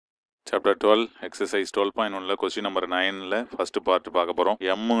Chapter 12, exercise 12.1 question number 9 first part பார்க்க போறோம்.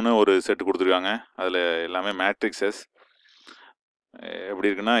 M-னு ஒரு செட் கொடுத்துருக்காங்க. அதில் எல்லாமே மேட்ரிக்ஸஸ் எப்படி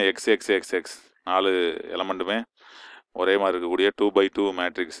இருக்குன்னா XXXX 4 எலமெண்ட்டுமே ஒரே மாதிரி இருக்கக்கூடிய 2x2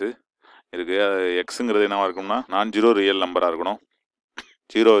 மேட்ரிக்ஸு இருக்குது. அது எக்ஸுங்கிறது என்னவா இருக்கும்னா நான் ஜீரோ ரியல் நம்பராக இருக்கணும்.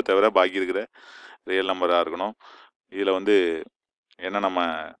 ஜீரோவை தவிர பாக்கி இருக்கிற ரியல் நம்பராக இருக்கணும். இதில் வந்து என்ன நம்ம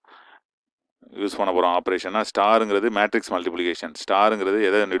யூஸ் பண்ண போகிறோம் ஆப்ரேஷன்னா ஸ்டாருங்கிறது மேட்ரிக்ஸ் மல்டிப்ளிகேஷன். ஸ்டாருங்கிறது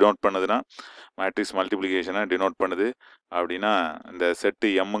எதை டினோட் பண்ணுதுன்னா மேட்ரிக்ஸ் மல்டிப்ளிகேஷனை டினோட் பண்ணுது. அப்படின்னா இந்த செட்டு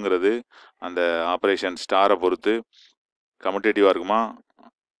எம்முங்கிறது அந்த ஆப்ரேஷன் ஸ்டாரை பொறுத்து கம்யூட்டேட்டிவாக இருக்குமா,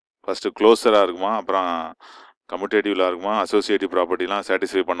 ஃபஸ்ட்டு க்ளோஸராக இருக்குமா, அப்புறம் கம்யூட்டேட்டிவில் இருக்குமா, அசோசியேட்டிவ் ப்ராப்பர்ட்டிலாம்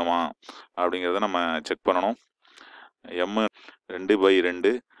சாட்டிஸ்ஃபை பண்ணுமா அப்படிங்கிறத நம்ம செக் பண்ணணும். எம்மு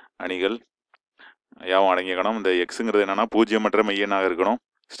 2x2 அணிகள் யாவும் அடங்கிக்கணும். இந்த எக்ஸுங்கிறது என்னென்னா பூஜ்ஜியமற்ற மெய்யெண்ணாக இருக்கணும்.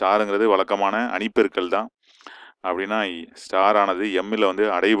 ஸ்டாருங்கிறது வழக்கமான அணிப்பெருக்கல் தான். அப்படின்னா ஸ்டார் ஆனது எம்மில் வந்து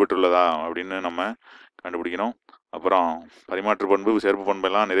அடைவு பெற்றுள்ளதா அப்படின்னு நம்ம கண்டுபிடிக்கணும். அப்புறம் பரிமாற்று பண்பு சேர்ப்பு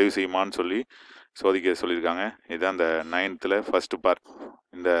பண்பெல்லாம் நிறைவு செய்யுமான்னு சொல்லி சோதிக்க சொல்லியிருக்காங்க. இதுதான் இந்த 9th ஃபர்ஸ்ட் பார்ட்.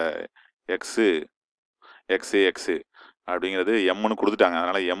 இந்த எக்ஸு அப்படிங்கிறது எம்முன்னு கொடுத்துட்டாங்க.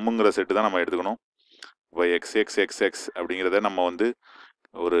 அதனால் எம்முங்கிற செட்டு தான் நம்ம எடுத்துக்கணும். இப்போ எக்ஸ் அப்படிங்கிறத நம்ம வந்து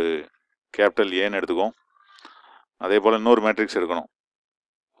ஒரு கேபிட்டல் ஏன்னு எடுத்துக்கோம். அதே போல் இன்னொரு மேட்ரிக்ஸ் எடுக்கணும்.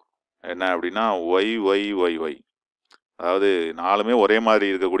 என்ன அப்படின்னா ஒய், அதாவது நாலுமே ஒரே மாதிரி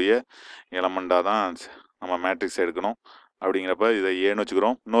இருக்கக்கூடிய எலமெண்ட்டாக தான் நம்ம மேட்ரிக்ஸ் எடுக்கணும். அப்படிங்கிறப்ப இதை ஏன்னு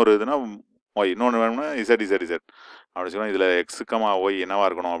வச்சுக்கிறோம். இன்னொரு இதுனா ஒய், இன்னொன்று வேணும்னா இசட் அப்படி வச்சுக்கிறோம். இதில் எக்ஸுக்கமா ஒய் என்னவாக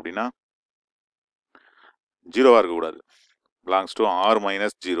இருக்கணும் அப்படின்னா ஜீரோவாக இருக்கக்கூடாது. பிலாங்ஸ் டு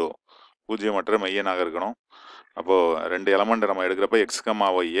R-0, பூஜ்ஜியமற்ற மெய்யனாக இருக்கணும். அப்போது ரெண்டு எலமெண்ட்டை நம்ம எடுக்கிறப்ப எக்ஸ்கமா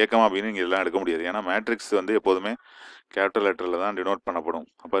ஒய் ஏகமா பின்னு இங்கே எல்லாம் எடுக்க முடியாது. ஏன்னா மேட்ரிக்ஸ் வந்து எப்போதுமே கேபிட்டல் லெட்டரில் தான் டினோட் பண்ணப்படும்.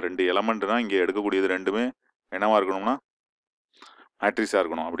 அப்போ ரெண்டு எலமெண்ட்டுனா இங்கே எடுக்கக்கூடியது ரெண்டுமே என்னவாக இருக்கணும்னா மேட்ரிக்ஸாக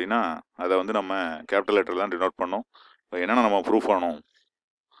இருக்கணும். அப்படின்னா அதை வந்து நம்ம கேபிட்டல் லெட்டரில் தான் டினோட் பண்ணோம். இப்போ என்னென்ன நம்ம ப்ரூஃப் பண்ணணும்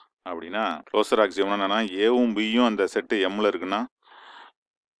அப்படின்னா க்ளோசர் ஆக்சியம்னா என்னென்னா ஏவும் பியும் அந்த செட்டு எம்மில் இருக்குன்னா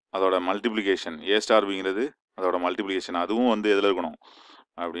அதோட மல்டிப்ளிகேஷன் A* பிங்கிறது அதோட மல்டிப்ளிகேஷன் அதுவும் வந்து எதில் இருக்கணும்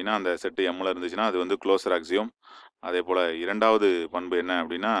அப்படின்னா அந்த செட்டு எம்மில் இருந்துச்சுன்னா அது வந்து க்ளோசர் ஆக்சியம். அதே போல் இரண்டாவது பண்பு என்ன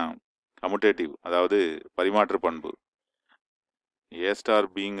அப்படின்னா கம்யூட்டேட்டிவ், அதாவது பரிமாற்று பண்பு. A*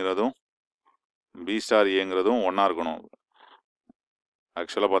 பிங்கிறதும் B*Aங்கிறதும் ஒன்றா இருக்கணும்.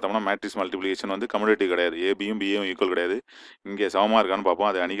 ஆக்சுவலாக பார்த்தோம்னா மேட்ரிக்ஸ் மல்டிப்ளிகேஷன் வந்து கம்யூட்டேட்டிவ் கிடையாது. ஏபியும் பியும் ஈக்குவல் கிடையாது. இங்கே சமமாக இருக்கான்னு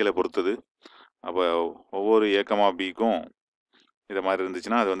பார்ப்போம். அது அணிகளை பொறுத்தது. அப்போ ஒவ்வொரு ஏகமா பிக்கும் இதை மாதிரி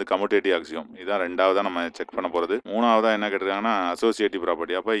இருந்துச்சுன்னா அது வந்து கம்யூட்டேட்டிவ் ஆக்சியம். இதுதான் ரெண்டாவதாக நம்ம செக் பண்ண போகிறது. மூணாவதாக என்ன கேட்டிருக்காங்கன்னா அசோசியேட்டிவ்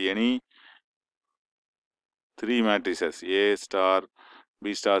ப்ராப்பர்ட்டி. அப்போ எனி 3 மேட்ரிசஸ் A*,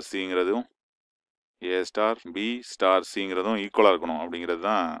 B*Cங்கிறதும் A*, B*Cங்கிறதும் ஈக்குவலாக இருக்கணும் அப்படிங்கிறது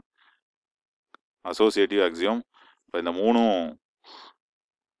தான் அசோசியேட்டிவ் ஆக்சியம். இப்போ இந்த மூணும்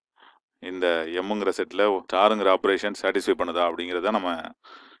இந்த எம்முங்கிற செட்டில் ஸ்டாருங்கிற ஆப்ரேஷன் சாட்டிஸ்ஃபை பண்ணுதா அப்படிங்கிறத நம்ம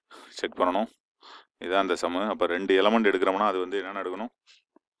செக் பண்ணணும். இதுதான் இந்த சம்மு. அப்போ ரெண்டு எலமெண்ட் எடுக்கிறோம்னா அது வந்து என்னென்ன எடுக்கணும்,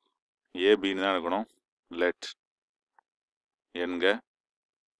 ஏபின்னு தான் எடுக்கணும். லெட் என்க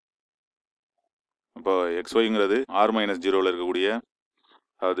இப்போ XYங்கிறது R-0 இருக்கக்கூடிய,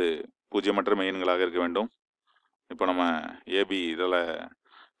 அதாவது பூஜ்ஜியமற்ற மெயின்களாக இருக்க வேண்டும். இப்போ நம்ம ஏபி இதில்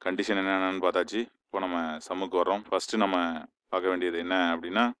கண்டிஷன் என்னென்னு பார்த்தாச்சு. இப்போ நம்ம சம்முக்கு வர்றோம். ஃபஸ்ட்டு நம்ம பார்க்க வேண்டியது என்ன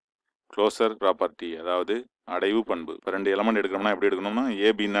அப்படின்னா க்ளோசர் ப்ராப்பர்ட்டி, அதாவது அடைவு பண்பு. இப்போ ரெண்டு எலமெண்ட் எடுக்கணும்னா எப்படி எடுக்கணும்னா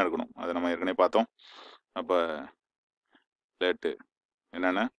ஏபின்னு தான் எடுக்கணும். அதை நம்ம ஏற்கனவே பார்த்தோம். அப்போ லேட்டு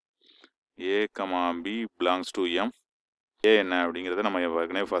என்னென்ன A, B belongs to M. ஏ என்ன அப்படிங்கிறத நம்ம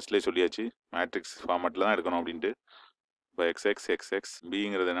ஏற்கனவே ஃபர்ஸ்ட்லேயே சொல்லியாச்சு. மேட்ரிக்ஸ் ஃபார்மேட்டில் தான் எடுக்கணும் அப்படின்ட்டு. இப்போ XX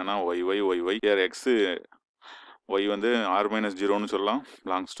பிங்கிறது என்னென்னா ஒய். எக்ஸு ஒய் வந்து R-0ன்னு சொல்லலாம்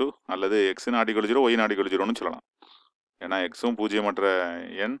பிலாங்ஸ் டு, அல்லது X≠0 Y≠0ன்னு சொல்லலாம். ஏன்னா எக்ஸும் பூஜ்ஜியமற்ற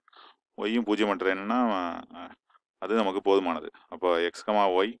எண், ஒய்யும் பூஜ்ஜியமற்ற எண்ணுன்னா அது நமக்கு போதுமானது. அப்போ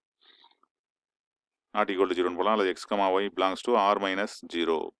XY ≠0ன்னு போகலாம், அல்லது XY பிலாங்ஸ் டு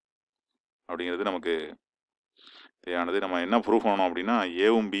R-0 அப்படிங்கிறது நமக்கு தேவையானது. நம்ம என்ன ப்ரூஃப் பண்ணணும் அப்படின்னா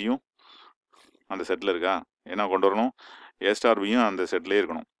ஏவும் பியும் அந்த செட்டில் இருக்கா, என்ன கொண்டு வரணும், A* பியும் அந்த செட்லேயே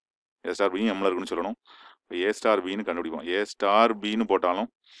இருக்கணும். A* பியும் எம்மில் இருக்குன்னு சொல்லணும். A* பின்னு கண்டுபிடிப்போம். A* பின்னு போட்டாலும்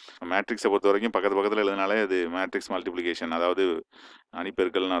மேட்ரிக்ஸை பொறுத்த வரைக்கும் பக்கத்தில் எழுதினாலே அது மேட்ரிக்ஸ் மல்டிப்ளிகேஷன், அதாவது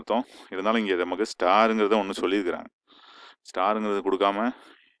அணிப்பெருக்கல்னு அர்த்தம். இருந்தாலும் இங்கே நமக்கு ஸ்டாருங்கிறத ஒன்று சொல்லியிருக்கிறாங்க. ஸ்டாருங்கிறது கொடுக்காம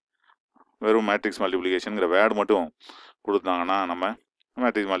வெறும் மேட்ரிக்ஸ் மல்டிப்ளிகேஷனுங்கிற வேர்டு மட்டும் கொடுத்தாங்கன்னா நம்ம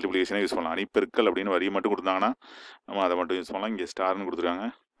மேட்ரிக்ஸ் மல்டிப்ளிகேஷனை யூஸ் பண்ணலாம். அணிப்பெருக்கல் அப்படின்னு வரி மட்டும் கொடுத்தாங்கன்னா நம்ம அதை மட்டும் யூஸ் பண்ணலாம். இங்கே ஸ்டார்னு கொடுத்துருக்காங்க.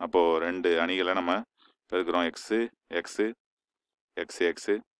 அப்போது ரெண்டு அணிகளை நம்ம பெருக்கிறோம்.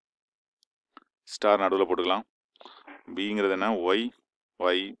 எக்ஸு ஸ்டார் நடுவில் போட்டுக்கலாம். பிங்கிறது என்ன ஒய்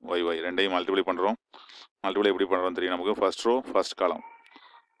ரெண்டையும் மல்டிப்ளை பண்ணுறோம். மல்டிப்ளை எப்படி பண்ணுறோம் தெரியும் நமக்கு. First row first column.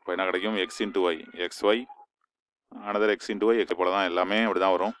 இப்போ என்ன கிடைக்கும்? x into y, xy another x into y, போல தான் எல்லாமே அப்படி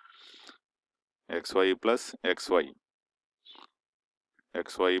தான் வரும். xy plus xy,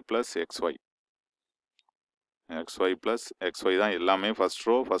 xy plus xy, xy plus xy தான் எல்லாமே first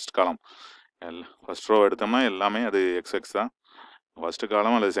row first column. First row எடுத்தோம்னா எல்லாமே அது xx தான். ஃபர்ஸ்ட்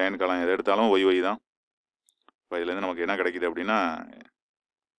காலம் அல்லது செகண்ட் காலம் எது எடுத்தாலும் y தான். இப்போ இதுலேருந்து நமக்கு என்ன கிடைக்குது அப்படின்னா,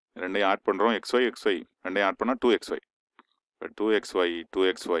 ரெண்டையும் ஆட் பண்ணுறோம், xy xy ரெண்டையும் ஆட் பண்ணால் 2xy. இப்போ 2xy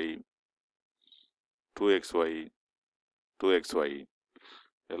 2xy 2xy 2xy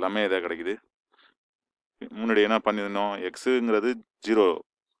எல்லாமே இதாக கிடைக்குது. முன்னாடி என்ன பண்ணியிருந்தோம்? எக்ஸுங்கிறது 0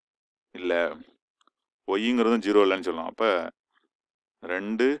 இல்லை, ஒய்ங்கிறதும் 0 இல்லைன்னு சொல்லலாம். அப்போ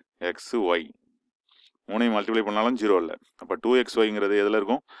 2xy 3ஐயும் மல்டிப்ளை பண்ணாலும் 0 இல்லை. அப்போ 2xyங்கிறது எதில்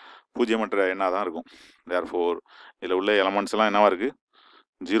இருக்கும்? பூஜ்ஜியமற்ற எண்ணாக தான் இருக்கும். தேர்ஃபோர் இதில் உள்ள எலமெண்ட்ஸ் எல்லாம் என்னவா இருக்குது?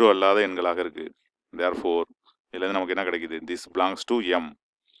 0 அல்லாத எண்களாக இருக்குது. தேர்ஃபோர் இதுலேருந்து நமக்கு என்ன கிடைக்குது? திஸ் பிலாங்ஸ் டு எம்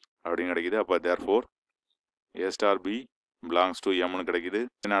அப்படின்னு கிடைக்குது. அப்போ therefore A star B belongs to எம்னு கிடைக்குது.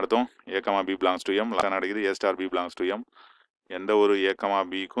 என்ன அர்த்தம்? ஏ comma B belongs to M என்ன கிடைக்குது? ஏ star B belongs to M. எந்த ஒரு ஏ கமா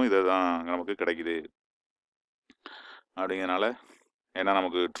பிக்கும் இதை தான் நமக்கு கிடைக்குது. அப்படிங்கிறனால ஏன்னா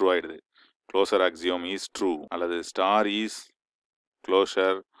நமக்கு ட்ரூ ஆகிடுது. க்ளோசர் ஆக்சியோம் இஸ் ட்ரூ அல்லது star is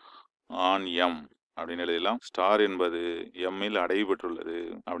closure on M அப்படின்னு எழுதலாம். ஸ்டார் என்பது எம்மில் அடைவு பெற்றுள்ளது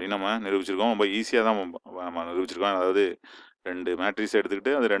அப்படின்னு நம்ம நிரூபிச்சிருக்கோம். ரொம்ப ஈஸியாக தான் நம்ம நிரூபிச்சிருக்கோம். அதாவது ரெண்டு மேட்ரிக்ஸ்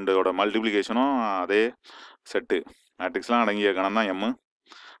எடுத்துக்கிட்டு அது ரெண்டோட மல்டிப்ளிகேஷனும் அதே செட்டு மேட்ரிக்ஸ்லாம் அடங்கிய கணம் தான் எம்மு.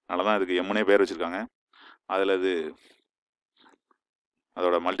 அதனால தான் இதுக்கு எம்முனே பேர் வச்சுருக்காங்க. அதில் அது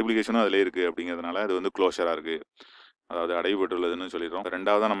அதோட மல்டிப்ளிகேஷனும் அதில் இருக்குது. அப்படிங்கிறதுனால அது வந்து க்ளோஷராக இருக்குது, அதாவது அடைவு பெற்றுள்ளதுன்னு சொல்லிடுறோம்.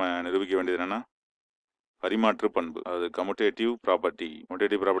 ரெண்டாவதாக நம்ம நிரூபிக்க வேண்டியது என்னென்னா பரிமாற்று பண்பு, அதாவது கம்யூட்டேட்டிவ் ப்ராப்பர்ட்டி.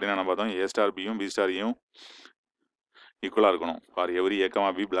 கம்யூட்டேட்டிவ் ப்ராப்பர்ட்டினா நம்ம பார்த்தோம் ஏ ஸ்டார் பியும் பி ஸ்டாரையும் ஈக்குவலாக இருக்கணும் for every A comma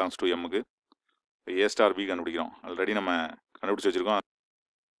B belongs to எம்முக்கு. A star B கண்டுபிடிக்கிறோம். ஆல்ரெடி நம்ம கண்டுபிடிச்சி வச்சுருக்கோம்.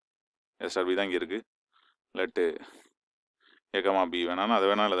 ஏ ஸ்டார் பி தான் இங்கே இருக்குது. லெட்டு ஏ கமா பி வேணாலும் அதை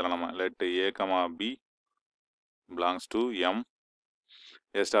வேணாலும் எழுதலாம். நம்ம லெட்டு ஏ comma B belongs to M.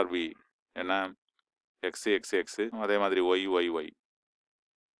 A star B என்ன? எக்ஸு எக்ஸு எக்ஸு, அதே மாதிரி ஒய் ஒய் ஒய்,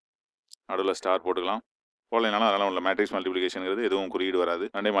 நடுவில் ஸ்டார் போட்டுக்கலாம். போடலைனாலும் அதெல்லாம் உள்ள மேட்ரிக்ஸ் மல்டிப்ளிகேஷனுங்கிறது எதுவும் குறியீடு வராது.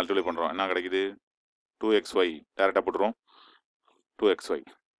 ரெண்டே மல்டிப்ளை பண்ணுறோம். என்ன கிடைக்குது? 2xy டேரெக்டாக போட்டுருவோம். 2xy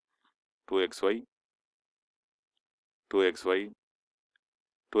 2xy 2xy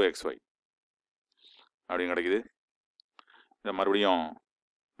 2xy அப்படின்னு கிடைக்குது. இதை மறுபடியும்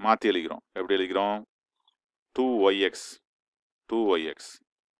மாற்றி எழுதிக்கிறோம். எப்படி எழுதிக்கிறோம்? 2yx 2yx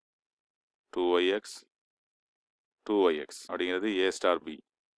 2yx 2yx அப்படிங்கிறது ஏ ஸ்டார் பி.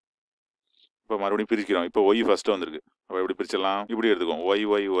 இப்போ மறுபடியும் பிரிக்கிறோம். இப்போ ஒய் ஃபஸ்ட்டு வந்திருக்கு. அப்போ எப்படி பிரிச்சிடலாம்? இப்படி எடுத்துக்கோம். Y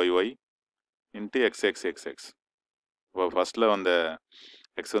Y Y Y into X X X X. இப்போ ஃபஸ்ட்டில் வந்த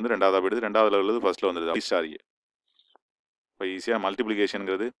எக்ஸ் வந்து ரெண்டாவதாக போயிடுது, ரெண்டாவதுல உள்ளது ஃபஸ்ட்டில் வந்துடுது பி ஸ்டார் ஏ. இப்போ ஈஸியாக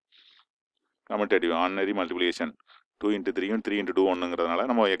மல்டிப்ளிகேஷனுங்கிறது commutative ordinary multiplication 2 into 3யும் 3 into 2 1ங்கிறதுனால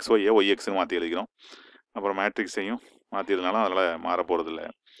நம்ம எக்ஸ் ஒய்யை ஒய் எக்ஸ்னு மாற்றி எழுதிக்கிறோம். அப்புறம் மேட்ரிக்ஸையும் மாற்றி எழுதினாலும் அதனால் மாற போகிறதில்ல.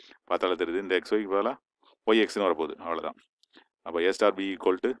 பார்த்தாலும் தெரியுது இந்த எக்ஸ் ஒய்க்கு பதிலாக ஒய் எக்ஸ்னு வரப்போகுது. அவ்வளோதான். அப்போ ஏ star B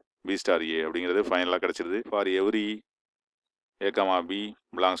equal to be star ஏ அப்படிங்கிறது ஃபைனலாக கிடச்சிருது. For every A comma B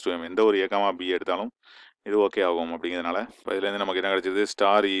belongs to M. எந்த ஒரு ஏ கமா பி எடுத்தாலும் இது ஓகே ஆகும் அப்படிங்கிறதுனால இப்போ இதுலேருந்து நமக்கு என்ன கிடச்சிது?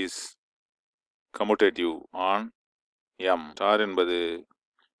 Star is commutative on M. Star என்பது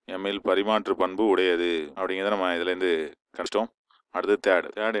எம்மில் பரிமாற்று பண்பு உடையது அப்படிங்கிறத நம்ம இதுலேருந்து கஷ்டம். அடுத்து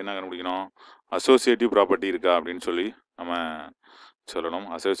தேர்ட் என்ன கண்டுபிடிக்கணும்? அசோசியேட்டிவ் ப்ராப்பர்ட்டி இருக்கா அப்படின்னு சொல்லி நம்ம சொல்லணும்.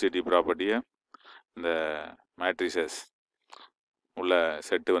 அசோசியேட்டிவ் ப்ராப்பர்ட்டியை இந்த மேட்ரிசஸ் உள்ள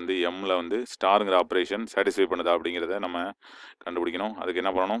செட்டு வந்து எம்மில் வந்து ஸ்டாருங்கிற ஆப்ரேஷன் சாட்டிஸ்ஃபை பண்ணுதா அப்படிங்கிறத நம்ம கண்டுபிடிக்கணும். அதுக்கு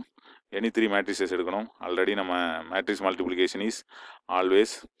என்ன பண்ணணும்? எனி 3 மேட்ரிசஸ் எடுக்கணும். ஆல்ரெடி நம்ம மேட்ரிக்ஸ் மல்டிப்ளிகேஷன் இஸ்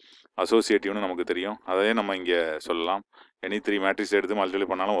ஆல்வேஸ் அசோசியேட்டிவ்னு நமக்கு தெரியும். அதே நம்ம இங்கே சொல்லலாம். எனி 3 மேட்ரிக்ஸ் எடுத்து மல்டிப்ளை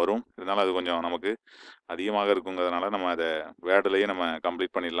பண்ணாலும் வரும். இருந்தாலும் அது கொஞ்சம் நமக்கு அதிகமாக இருக்குங்கிறதுனால நம்ம அதை வேர்டிலேயே நம்ம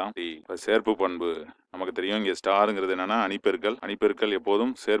கம்ப்ளீட் பண்ணிடலாம். இப்போ சேர்ப்பு பண்பு நமக்கு தெரியும். இங்கே ஸ்டாருங்கிறது என்னென்னா அணிப்பெருக்கல். அணிப்பெருக்கல்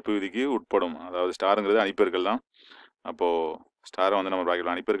எப்போதும் சேர்ப்பு விதிக்கு உட்படும். அதாவது ஸ்டாருங்கிறது அணிப்பெருக்கல் தான். அப்போது ஸ்டாரை வந்து நம்ம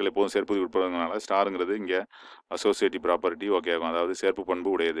பார்க்கலாம். அணிப்பெருக்கல் எப்போதும் சேர்ப்பு விதிக்கு உட்படுறதுனால ஸ்டாருங்கிறது இங்கே அசோசியேட்டிவ் ப்ராப்பர்ட்டி ஓகே ஆகும். அதாவது சேர்ப்பு பண்பு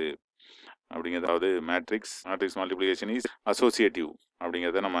உடையது அப்படிங்கிறது. அதாவது மேட்ரிக்ஸ் மல்டிப்ளிகேஷன் இஸ் அசோசியேட்டிவ்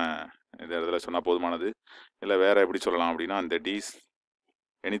அப்படிங்கிறத நம்ம இந்த இடத்துல சொன்னால் போதுமானது. இல்லை வேறு எப்படி சொல்லலாம் அப்படின்னா, இந்த tease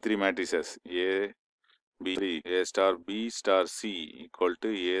any 3 matrices A B A star B star C equal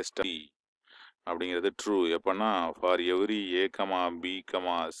to A star C அப்படிங்கிறது ட்ரூ எப்போன்னா for every A comma B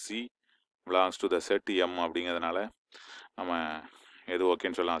comma C belongs to the set M அப்படிங்கிறதுனால நம்ம எது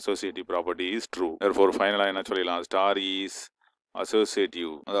ஓகேன்னு சொல்லலாம். Associative property is true. Therefore ஃபைனலாக என்ன சொல்லிடலாம்? Star is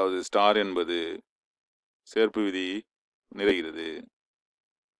associative. அதாவது ஸ்டார் என்பது சேர்ப்பு விதி நிறைகிறது.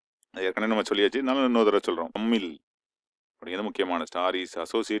 ஏற்கனவே நம்ம சொல்லியாச்சு, இருந்தாலும் இன்னொரு தடவை சொல்கிறோம். எம்மில் அப்படிங்கிறது முக்கியமான. Star is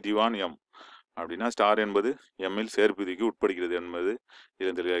associative on M அப்படின்னா ஸ்டார் என்பது எம்மில் சேர்ப்பு விதிக்கு உட்படுகிறது என்பது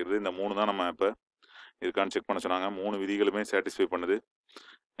இதில் தெளிவாகிறது. இந்த 3 தான் நம்ம இப்போ இருக்கான்னு செக் பண்ண சொன்னாங்க. 3 விதிகளுமே சாட்டிஸ்ஃபை பண்ணுது.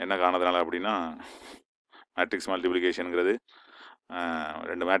 என்ன காரணத்தினால அப்படின்னா மேட்ரிக்ஸ் மல்டிப்ளிகேஷனுங்கிறது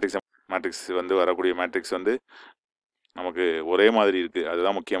 2 மேட்ரிக்ஸ் வந்து வரக்கூடிய மேட்ரிக்ஸ் வந்து நமக்கு ஒரே மாதிரி இருக்குது.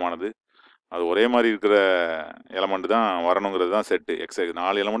 அதுதான் முக்கியமானது. அது ஒரே மாதிரி இருக்கிற எலமெண்ட் தான் வரணுங்கிறது தான் செட்டு. எக்ஸ்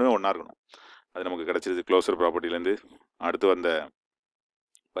 4 எலமெண்ட்டுமே ஒன்றா இருக்கணும். அது நமக்கு கிடச்சிருது க்ளோசர் ப்ராப்பர்ட்டிலேருந்து. அடுத்து வந்த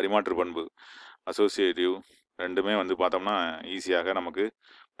பரிமாற்று பண்பு அசோசியேட்டிவ் ரெண்டுமே வந்து பார்த்தோம்னா ஈஸியாக நமக்கு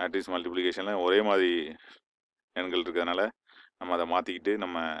மேட்ரிக்ஸ் மல்டிப்ளிகேஷனில் ஒரே மாதிரி எண்கள் இருக்கிறதுனால நம்ம அதை மாற்றிக்கிட்டு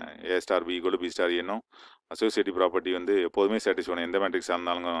நம்ம ஏ star B equal B star என்னும் அசோசியேட்டிவ் ப்ராப்பர்ட்டி வந்து எப்போதுமே சாட்டிஸ்ஃபை பண்ணணும், எந்த மேட்ரிக்ஸாக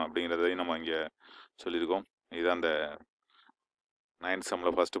இருந்தாலும் அப்படிங்கிறதையும் நம்ம இங்கே சொல்லியிருக்கோம். இதுதான் அந்த 9th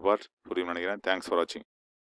சம்மில் ஃபஸ்ட்டு பார்ட். புரியும்னு நினைக்கிறேன். தேங்க்ஸ் ஃபார் வாட்சிங்.